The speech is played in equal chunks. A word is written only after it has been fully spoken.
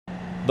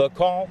The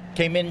call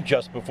came in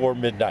just before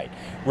midnight,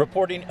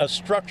 reporting a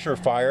structure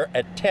fire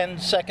at 10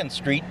 2nd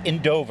Street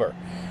in Dover.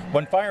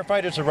 When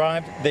firefighters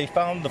arrived, they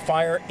found the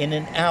fire in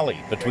an alley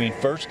between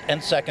 1st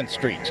and 2nd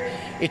Streets.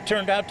 It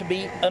turned out to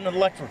be an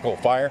electrical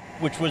fire,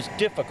 which was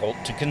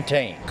difficult to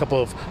contain. A couple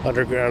of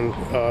underground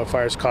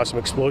fires caused some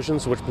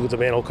explosions, which blew the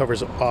manhole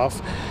covers off,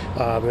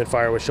 and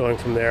fire was showing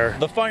from there.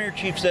 The fire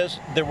chief says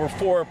there were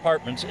 4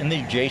 apartments in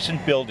the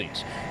adjacent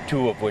buildings,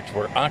 2 of which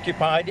were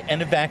occupied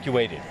and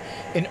evacuated.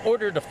 In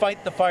order to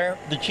fight the fire,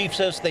 the chief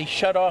says they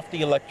shut off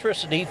the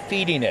electricity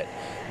feeding it.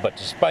 But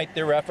despite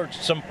their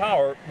efforts, some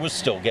power was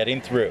still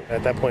getting through.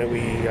 At that point, we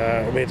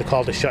made the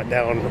call to shut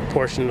down a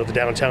portion of the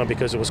downtown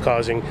because it was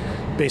causing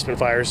basement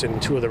fires in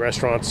 2 of the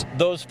restaurants.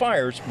 Those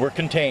fires were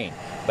contained,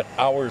 but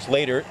hours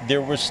later,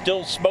 there was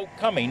still smoke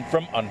coming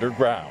from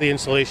underground. The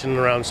insulation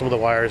around some of the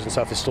wires and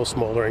stuff is still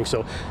smoldering,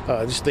 so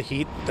just the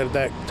heat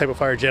that type of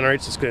fire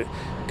generates is going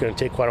to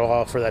take quite a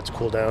while for that to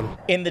cool down.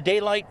 In the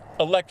daylight,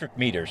 electric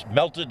meters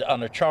melted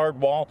on a charred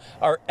wall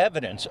are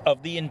evidence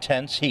of the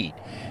intense heat.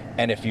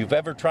 And if you've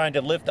ever tried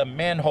to lift a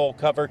manhole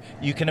cover,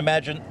 you can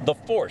imagine the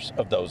force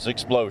of those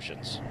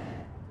explosions.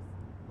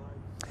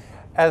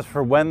 As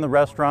for when the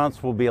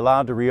restaurants will be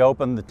allowed to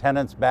reopen the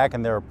tenants back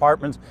in their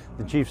apartments,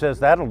 the chief says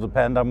that'll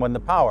depend on when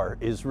the power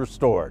is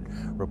restored.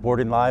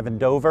 Reporting live in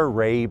Dover,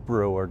 Ray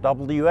Brewer,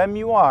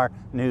 WMUR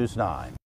News 9.